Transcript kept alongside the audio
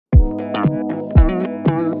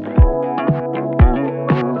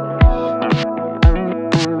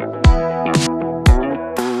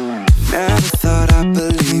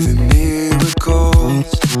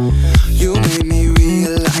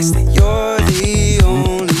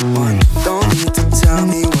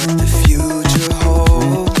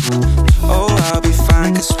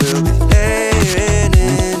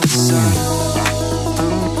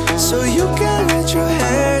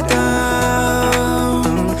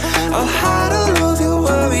I'll hide all of your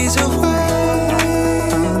worries away,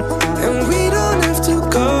 and we don't have to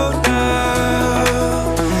go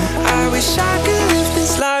now. I wish I could live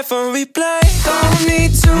this life on replay. Don't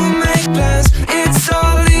need to make plans, it's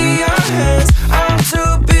all in your hands. I'm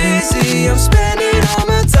too busy, I'm spending all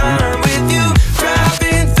my time with you.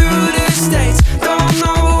 Driving through the states, don't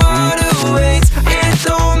know what awaits. It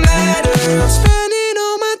don't matter, I'm spending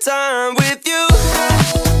all my time with you.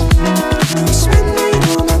 I'm spending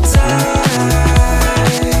all my time.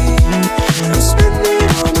 I'm spending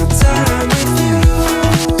all my time with you.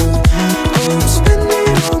 Oh, I'm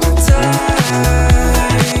spending all my time.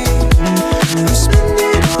 I'm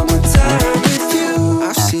spending all my time with you.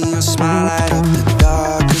 I've seen your smile light up the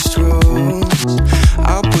darkest rooms.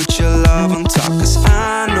 I'll put your love on top, 'cause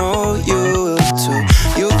I know you will too.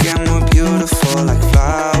 You get more beautiful like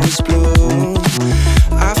flowers bloom.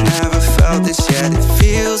 I've never felt this yet, it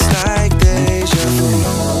feels like deja vu.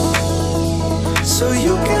 So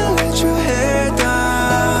you can let your hair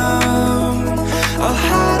down, I'll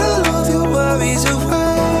hide all of your worries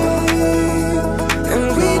away, and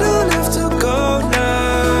we don't have to go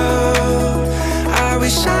now. I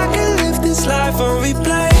wish I could live this life on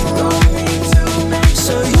replay.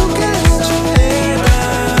 So you can let your hair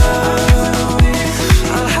down,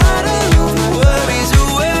 I'll hide all of your worries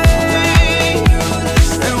away,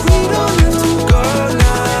 and we don't have to go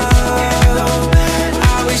now.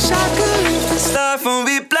 I wish I could live this life on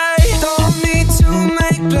replay. Don't need to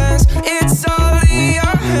make plans, it's all in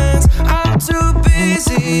your hands. I'm too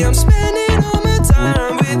busy, I'm spending all my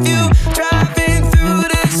time with you.